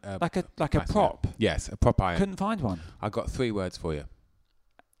like a prop. Yes, a prop iron. Couldn't find one. I got 3 words for you.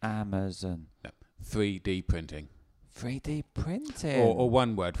 Amazon. No. 3D printing. 3D printing. Or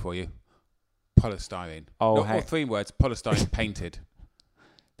one word for you. Polystyrene. Oh, Or 3 words. Polystyrene painted.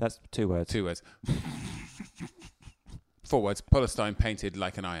 That's 2 words. 2 words. 4 words. Polystyrene painted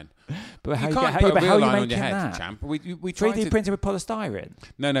like an iron. But you can't put a real iron on your head, that? champ. We 3D printing with polystyrene?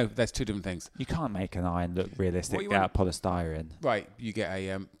 No, that's 2 different things. You can't make an iron look realistic out of polystyrene. Right, you get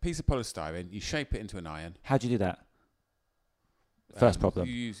a piece of polystyrene, you shape it into an iron. How do you do that? First problem.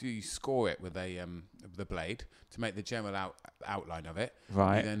 You score it with the blade to make the general outline of it.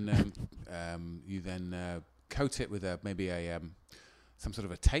 Right. You then coat it with maybe some sort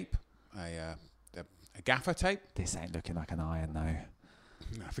of a tape, a gaffer tape. This ain't looking like an iron, though.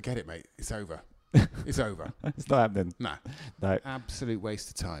 No, forget it, mate. It's over. It's over. It's not happening. No. Absolute waste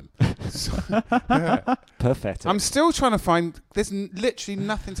of time. Perfect. I'm still trying to find... There's literally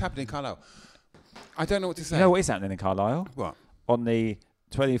nothing's happening in Carlisle. I don't know what to say. You know what is happening in Carlisle? What? On the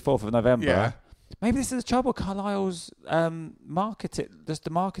 24th of November. Yeah. Maybe this is the trouble. Carlisle's marketing, just the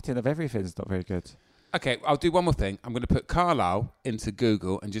marketing of everything is not very good. Okay, I'll do one more thing. I'm going to put Carlisle into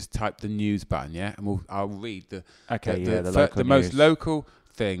Google and just type the news button, yeah? And I'll read the most local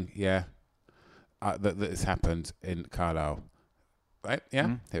thing, yeah, that has happened in Carlisle. Right? Yeah?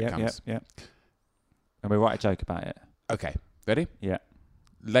 Mm-hmm. Here it comes. Yeah. And we write a joke about it. Okay, ready? Yeah.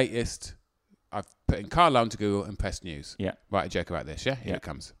 Latest, I've put in Carlisle into Google and press news. Yeah. Write a joke about this, yeah? Here it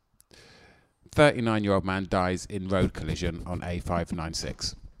comes. 39-year-old man dies in road collision on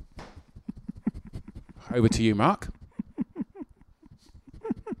A596. Over to you, Mark.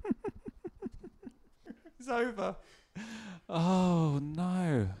 It's over. Oh,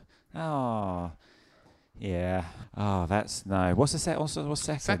 no. Oh, yeah. Oh, that's no. What's the second? What's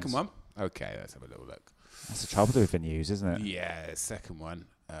second? Second one. Okay, let's have a little look. That's the trouble with the news, isn't it? Yeah, second one.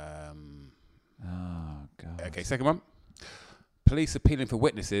 Oh, God. Okay, second one. Police appealing for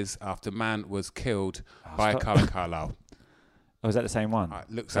witnesses after man was killed by a car in Carlisle. Oh, is that the same one?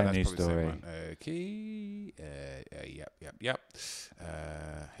 Looks same like that's news probably story. The same one. Okay. Yep.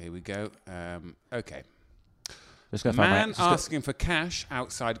 Here we go. Okay. Man asking for cash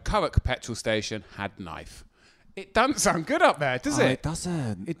outside Curragh petrol station had knife. It doesn't sound good up there, does it? It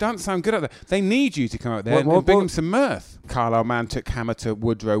doesn't. It doesn't sound good up there. They need you to come out there and bring them some mirth. Carlisle man took hammer to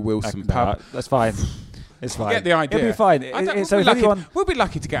Woodrow Wilson pub. That's fine. It's fine. Get the idea. It'll be fine. We'll be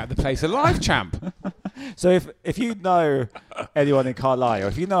lucky to get out of the place alive, champ. So if you know anyone in Carlisle,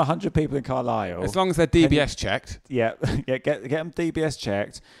 if you know 100 people in Carlisle, as long as they're DBS checked, get them DBS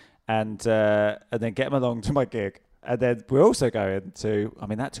checked, and then get them along to my gig. And then we're also going to, I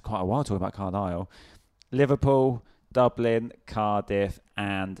mean, that took quite a while talking about Carlisle, Liverpool, Dublin, Cardiff,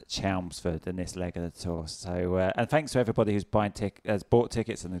 and Chelmsford in this leg of the tour. So, and thanks to everybody who's has bought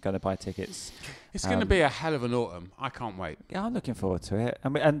tickets and is going to buy tickets. It's going to be a hell of an autumn. I can't wait. Yeah, I'm looking forward to it.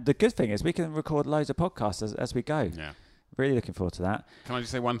 And the good thing is we can record loads of podcasts as we go. Yeah. Really looking forward to that. Can I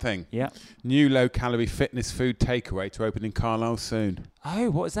just say one thing? Yeah. New low-calorie fitness food takeaway to open in Carlisle soon. Oh,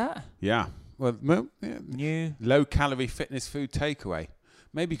 what is that? Yeah. Well, New low-calorie fitness food takeaway.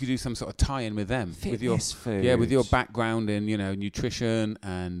 Maybe you could do some sort of tie-in with them. Fitness food. Yeah, with your background in, nutrition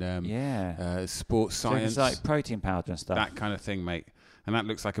and sports science. So it's like protein powder and stuff. That kind of thing, mate. And that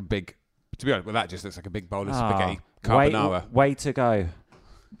looks like a big, to be honest, that just looks like a big bowl of spaghetti carbonara. Way to go.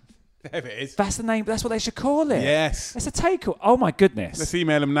 There it is. That's the name. That's what they should call it. Yes. It's a takeaway. Oh, my goodness. Let's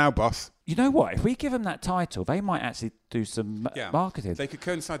email them now, boss. You know what? If we give them that title, they might actually do some marketing. They could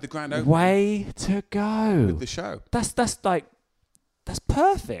coincide the grand opening. Way to go. With the show. That's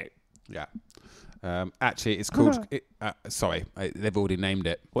perfect. Yeah. Actually, it's called... they've already named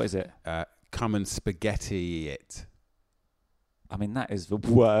it. What is it? Come and spaghetti it. I mean, that is the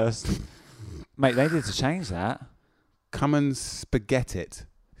worst. Mate, they need to change that. Come and spaghetti it.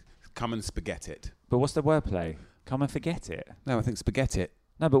 Come and spaghetti it. But what's the wordplay? Come and forget it. No, I think spaghetti it.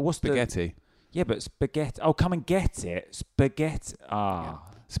 No, but what's spaghetti? Yeah, but spaghetti. Oh, come and get it. Spaghetti. Yeah.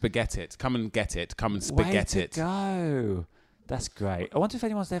 Spaghetti it. Come and get it. Come and spaghetti it. Go. That's great. I wonder if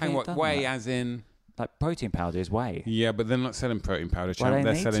anyone's ever done whey that. As in... Like protein powder is whey. Yeah, but they're not selling protein powder, champ.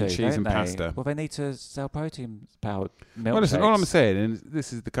 They're selling cheese and pasta. Well, they need to sell protein powder milkshakes. Well, listen, all I'm saying is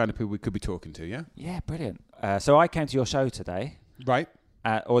this is the kind of people we could be talking to, yeah? Yeah, brilliant. So I came to your show today. Right.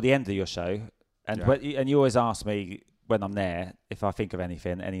 Or the end of your show. And and you always ask me when I'm there if I think of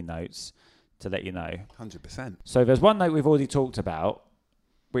anything, any notes, to let you know. 100%. So there's one note we've already talked about,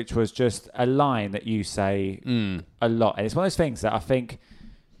 which was just a line that you say a lot. And it's one of those things that I think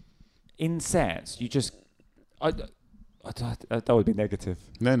in sets, you just... I don't want to be negative.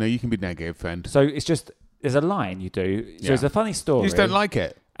 No, you can be negative, friend. So it's just... There's a line you do. So it's a funny story. You just don't like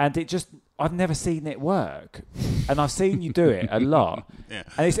it. And it just... I've never seen it work. And I've seen you do it a lot. Yeah.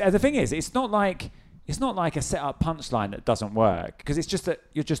 And the thing is, it's not like a set-up punchline that doesn't work. Because it's just that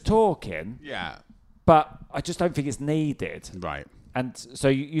you're just talking. Yeah. But I just don't think it's needed. Right. And so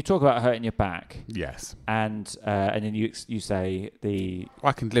you talk about hurting your back. Yes. And then you say the...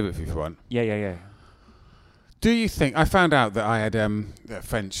 I can deliver it for you if you want. Yeah. Do you think... I found out that I had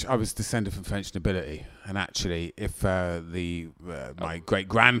French... I was descended from French nobility. And actually, if my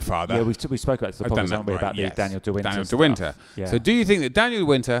great-grandfather... Yeah, we spoke about this in the podcast, haven't we? About the Daniel de Winter. Daniel de Winter. Yeah. So do you think that Daniel de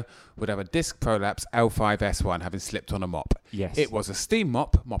Winter would have a disc prolapse L5S1 having slipped on a mop? Yes. It was a steam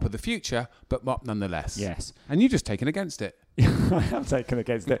mop of the future, but mop nonetheless. Yes. And you've just taken against it. I am taken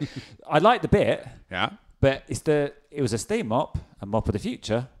against it. I like the bit. Yeah. But it was a steam mop, a mop of the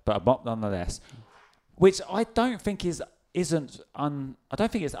future, but a mop nonetheless. Which I don't think I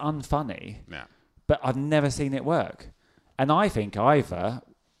don't think it's unfunny. Yeah. But I've never seen it work. And I think either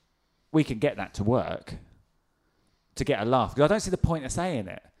we can get that to work to get a laugh. Because I don't see the point of saying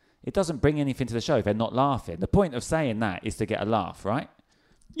it. It doesn't bring anything to the show if they're not laughing. The point of saying that is to get a laugh, right?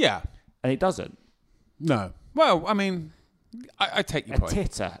 Yeah. And it doesn't. No. Well, I mean, I take your point. A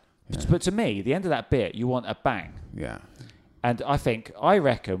titter. Yeah. But to me, the end of that bit, you want a bang. Yeah. And I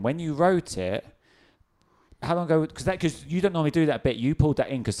reckon when you wrote it, how long ago? Because you don't normally do that bit. You pulled that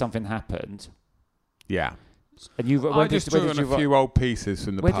in because something happened. Yeah. And I just drew on a few old pieces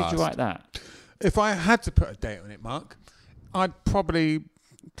from the past. Where did you write that? If I had to put a date on it, Mark, I'd probably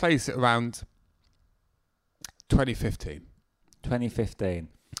place it around 2015. 2015.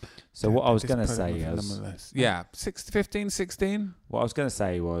 So what I was going to say is... Yeah, 15, 16. What I was going to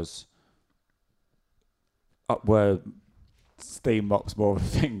say was... were steam mops more of a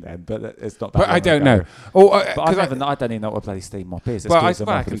thing then? But it's not that But long I don't ago. know. But I don't even know what a bloody steam mop is. It's well, a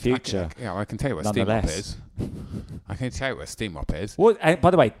mop of the future. I can tell you what a steam mop is. I can tell you what a steam mop is. By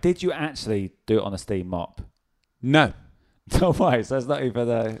the way, did you actually do it on a steam mop? No. No way. So it's not even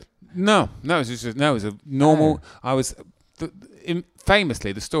a... No. It was a normal...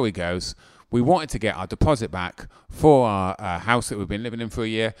 Famously, the story goes, we wanted to get our deposit back for our house that we've been living in for a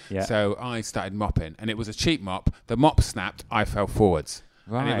year. Yeah. So I started mopping, and it was a cheap mop. The mop snapped. I fell forwards.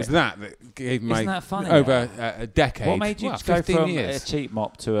 Right. And it was that gave me over a decade. What made you go from years. a cheap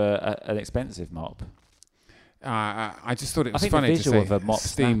mop to an expensive mop? I just thought it was funny to say of a mop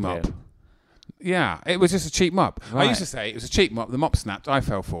steam mop. Yeah, it was just a cheap mop. Right. I used to say it was a cheap mop. The mop snapped. I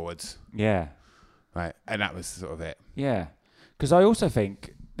fell forwards. Yeah. Right, and that was sort of it. Yeah. Because I also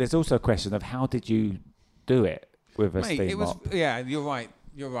think there's also a question of how did you do it with a steam mop? Yeah, you're right.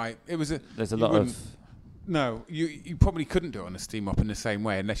 It was There's a lot of... No, you probably couldn't do it on a steam mop in the same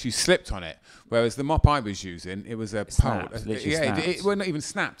way unless you slipped on it. Whereas the mop I was using, it was a pole. It wasn't even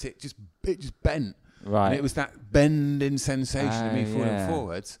snapped. It just bent. Right. And it was that bending sensation of me falling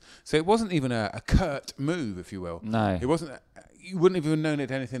forwards. So it wasn't even a curt move, if you will. No. It wasn't. You wouldn't have even known that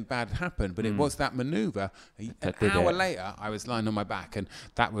anything bad had happened, but it was that manoeuvre. An hour later, I was lying on my back, and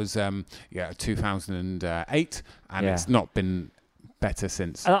that was 2008, and it's not been better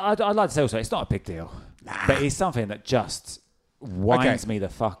since. I'd like to say also, it's not a big deal, but it's something that just winds me the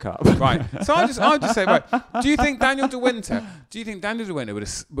fuck up. Right. So I'll just say, right. Do you think Daniel De Winter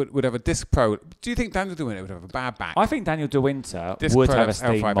would have a disc pro? Do you think Daniel De Winter would have a bad back? I think Daniel De Winter Disc would Pro have a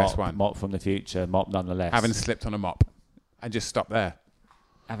steam L5S1. mop from the future, mop nonetheless. Having slipped on a mop and just stop there.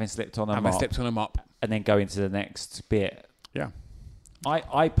 Having slipped on a mop and then go into the next bit. Yeah.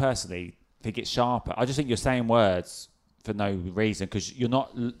 I personally think it's sharper. I just think you're saying words for no reason because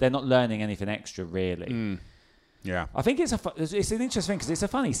they're not learning anything extra really. Yeah. I think it's an interesting thing because it's a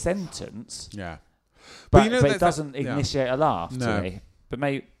funny sentence. Yeah. But it doesn't initiate a laugh to me. But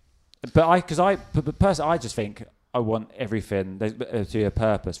personally, I just think I want everything to be a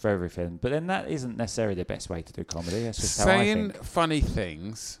purpose for everything. But then that isn't necessarily the best way to do comedy. That's just how I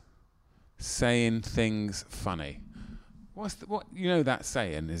think. Saying things funny. What you know that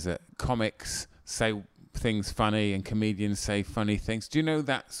saying is that comics say things funny and comedians say funny things. Do you know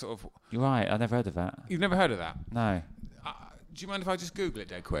that sort of? You're right. I never heard of that. You've never heard of that? No. Do you mind if I just Google it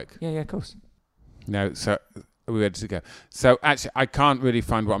dead quick? Yeah, of course. No, so are we ready to go? So actually, I can't really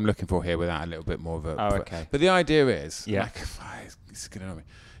find what I'm looking for here without a little bit more of a... Oh, okay. But the idea is... Yeah. It's going to me.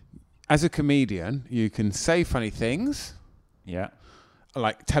 As a comedian, you can say funny things. Yeah.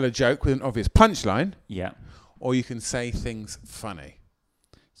 Like tell a joke with an obvious punchline. Yeah. Or you can say things funny.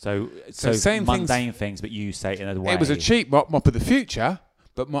 So saying mundane things, but you say it in a way. It was a cheap mop of the future,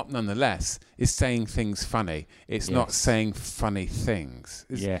 but mop nonetheless is saying things funny. It's not saying funny things.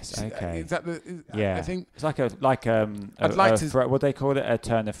 Okay. Is that the? Yeah. I think it's like what they call it, a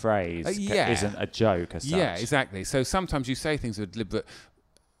turn of phrase. Isn't a joke as such. Yeah, exactly. So sometimes you say things with a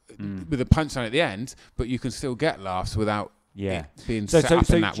punchline at the end, but you can still get laughs without. Yeah, being set up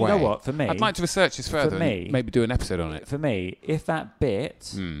in that way. You know what? For me, I'd like to research this further. And maybe do an episode on it. For me, if that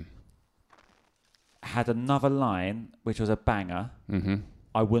bit had another line which was a banger,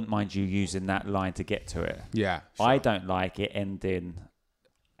 I wouldn't mind you using that line to get to it. Yeah, sure. I don't like it ending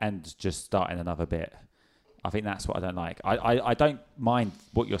and just starting another bit. I think that's what I don't like. I don't mind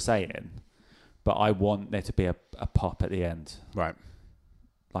what you're saying, but I want there to be a pop at the end. Right.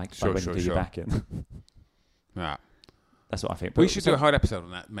 Like when you do your back in. Yeah. That's what I think. We should do a whole episode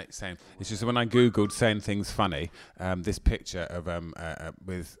on that. It's just when I googled saying things funny, this picture of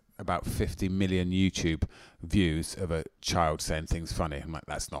with about 50 million YouTube views of a child saying things funny. I'm like,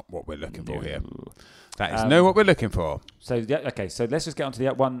 that's not what we're looking for here. That is not what we're looking for. So okay, so let's just get on to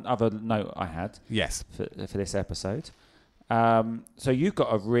the one other note I had. Yes. For this episode. So you've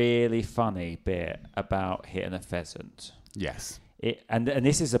got a really funny bit about hitting a pheasant. Yes. And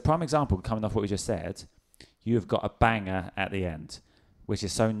this is a prime example coming off what we just said. You've got a banger at the end, which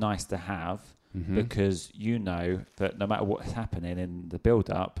is so nice to have because you know that no matter what's happening in the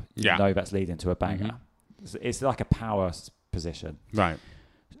build-up, you know that's leading to a banger. It's like a power position. Right.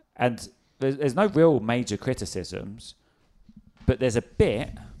 And there's no real major criticisms, but there's a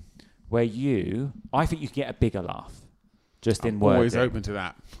bit where I think you can get a bigger laugh just in wording. Always open to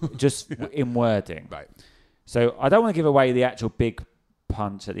that. Just in wording. Right. So I don't want to give away the actual big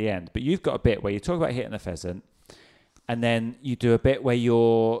punch at the end, but you've got a bit where you talk about hitting the pheasant, and then you do a bit where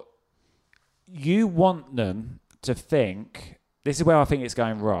you want them to think, this is where I think it's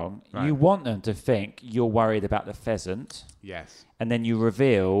going wrong. Right. You want them to think you're worried about the pheasant. Yes. And then you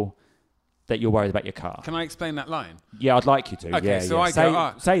reveal that you're worried about your car. Can I explain that line? Yeah, I'd like you to. Okay, so I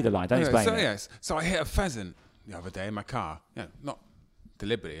say the line, don't explain it. Yes. So I hit a pheasant the other day in my car. Not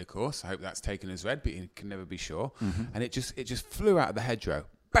deliberately, of course. I hope that's taken as read, but you can never be sure. And it just flew out of the hedgerow.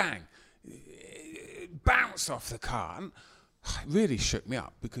 Bang! It bounced off the car. And it really shook me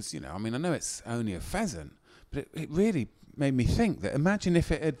up because, I know it's only a pheasant, but it really made me think that imagine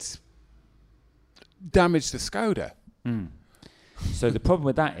if it had damaged the Skoda. So the problem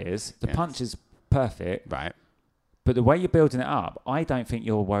with that is the punch is perfect. Right. But the way you're building it up, I don't think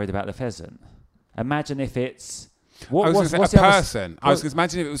you're worried about the pheasant. Imagine if it's... I was going to say a person. I was going to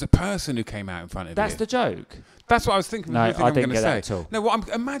imagine if it was a person who came out in front of you. That's the joke. That's what I was thinking. No, you think I I'm didn't going to get say. that at all.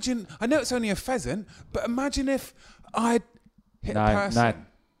 No, imagine. I know it's only a pheasant, but imagine if I'd hit a person.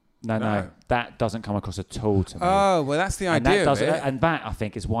 No. That doesn't come across at all to me. Oh, well, that's the idea of it. And that, I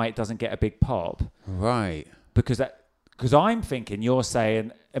think, is why it doesn't get a big pop. Right. Because I'm thinking you're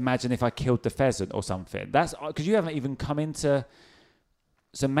saying, imagine if I killed the pheasant or something. That's because you haven't even come into.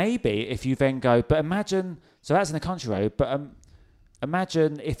 So maybe if you then go, but imagine. So that's in the country road, but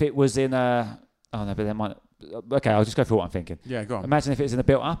imagine if it was in a. Oh no, but there might. Okay, I'll just go through what I'm thinking. Yeah, go on. Imagine if it was in a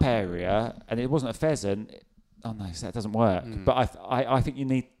built-up area and it wasn't a pheasant. Oh no, so that doesn't work. But I think you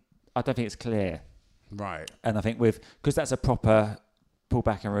need. I don't think it's clear. Right. And I think because that's a proper pull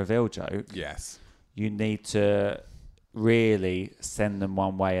back and reveal joke. Yes. You need to really send them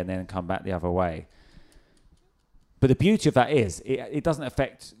one way and then come back the other way. But the beauty of that is it doesn't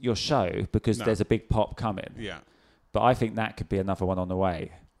affect your show because there's a big pop coming. Yeah. But I think that could be another one on the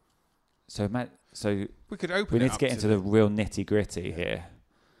way. So we could open. We need to get into the real nitty gritty here.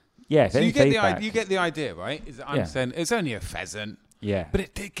 Yeah. So you get the idea, right? Is that I'm saying it's only a pheasant. Yeah. But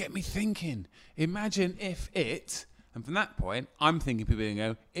it did get me thinking. Imagine if and from that point, I'm thinking people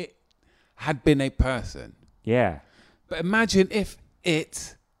go, it had been a person. Yeah. But imagine if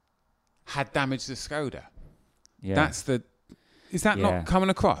it had damaged the Skoda. Yeah. Is that not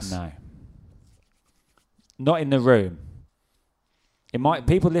coming across? No. Not in the room. It might.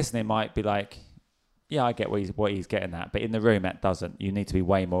 People listening might be like, yeah, I get what he's getting at. But in the room, that doesn't. You need to be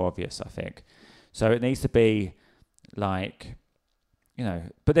way more obvious, I think. So it needs to be like...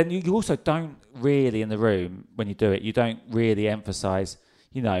 but then you also don't really in the room when you do it, you don't really emphasize,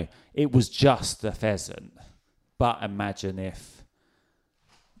 it was just a pheasant. But imagine if,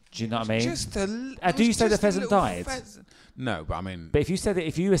 do you know what I mean? Do you say the pheasant died? No, but I mean. But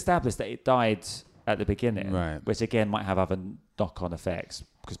if you establish that it died at the beginning, right. Which again might have other knock-on effects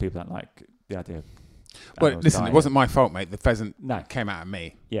because people don't like the idea of. Well, listen, it wasn't my fault, mate. The pheasant came out of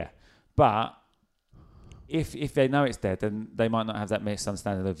me. Yeah. But. If they know it's dead, then they might not have that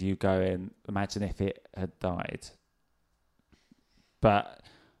misunderstanding of you going, imagine if it had died. But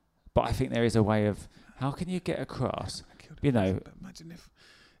I think there is a way of, how can you get across, But imagine if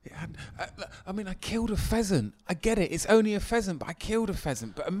it had... I killed a pheasant. I get it. It's only a pheasant, but I killed a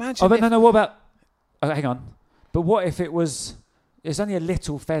pheasant. But imagine No, what about... Oh, hang on. But what if it was... It's only a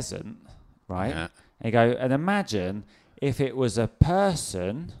little pheasant, right? Yeah. And you go, and imagine if it was a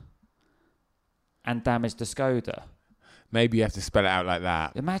person... and damaged the Skoda. Maybe you have to spell it out like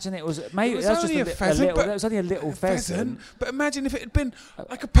that. Imagine it was... Maybe it was only a pheasant. It was only a little pheasant. But imagine if it had been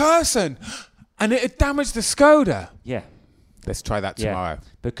like a person and it had damaged the Skoda. Yeah. Let's try that tomorrow.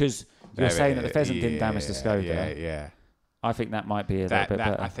 Because you're saying that the pheasant didn't damage the Skoda. Yeah. I think that might be a little bit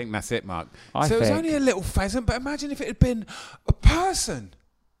better. I think that's it, Mark. So it was only a little pheasant, but imagine if it had been a person.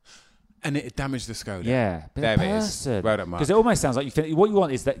 And it damaged the Skoda. Yeah, but there a it person. is. Well done, Mark. Because it almost sounds like what you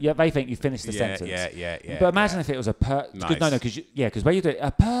want is that they think you finished the sentence. Yeah. But imagine if it was a person. Nice. No, because when you do it,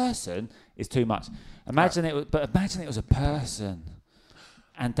 a person is too much. Imagine it was a person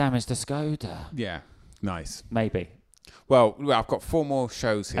and damaged the Skoda. Yeah, nice. Maybe. Well, I've got 4 more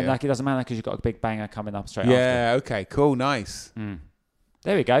shows here. And it doesn't matter because you've got a big banger coming up straight after. Yeah, okay, cool, nice.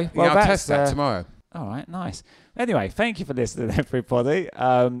 There we go. Well, I'll test that tomorrow. All right, nice. Anyway, thank you for listening, everybody.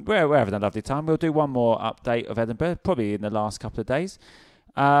 We're having a lovely time. We'll do one more update of Edinburgh, probably in the last couple of days.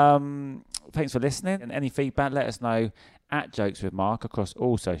 Thanks for listening. And any feedback, let us know at Jokes with Mark across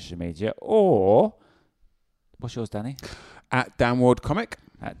all social media. Or, what's yours, Danny? At Downward Comic.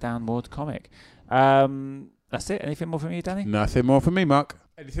 At Downward Comic. That's it. Anything more from you, Danny? Nothing more from me, Mark.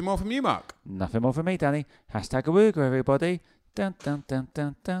 Anything more from you, Mark? Nothing more from me, Danny. #Awooga, everybody. Dun, dun, dun,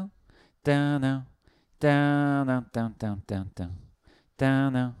 dun, dun. Down now. Down, down, down, down, down, down.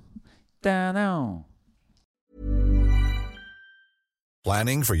 Down now. Down now.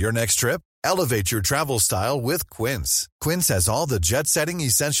 Planning for your next trip? Elevate your travel style with Quince. Quince has all the jet-setting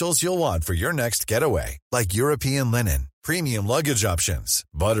essentials you'll want for your next getaway, like European linen, premium luggage options,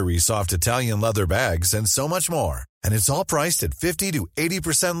 buttery soft Italian leather bags, and so much more. And it's all priced at 50 to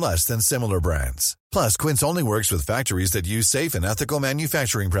 80% less than similar brands. Plus, Quince only works with factories that use safe and ethical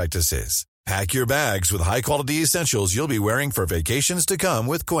manufacturing practices. Pack your bags with high-quality essentials you'll be wearing for vacations to come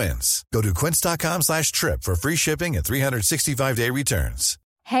with Quince. Go to quince.com/trip for free shipping and 365-day returns.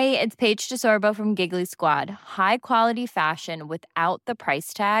 Hey, it's Paige DeSorbo from Giggly Squad. High quality fashion without the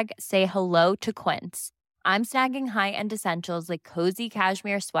price tag. Say hello to Quince. I'm snagging high-end essentials like cozy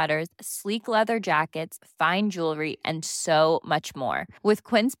cashmere sweaters, sleek leather jackets, fine jewelry, and so much more. With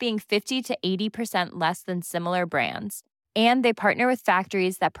Quince being 50 to 80% less than similar brands. And they partner with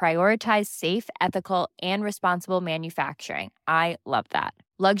factories that prioritize safe, ethical, and responsible manufacturing. I love that.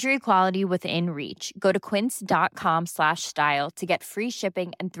 Luxury quality within reach. Go to quince.com/style to get free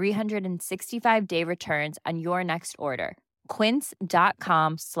shipping and 365-day returns on your next order.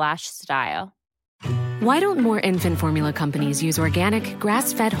 Quince.com/style. Why don't more infant formula companies use organic,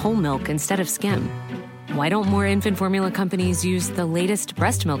 grass-fed whole milk instead of skim? Why don't more infant formula companies use the latest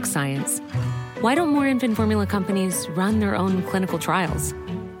breast milk science? Why don't more infant formula companies run their own clinical trials?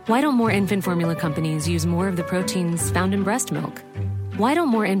 Why don't more infant formula companies use more of the proteins found in breast milk? Why don't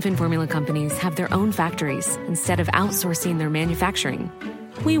more infant formula companies have their own factories instead of outsourcing their manufacturing?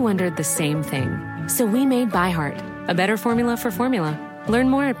 We wondered the same thing. So we made ByHeart, a better formula for formula. Learn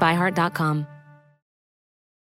more at byheart.com.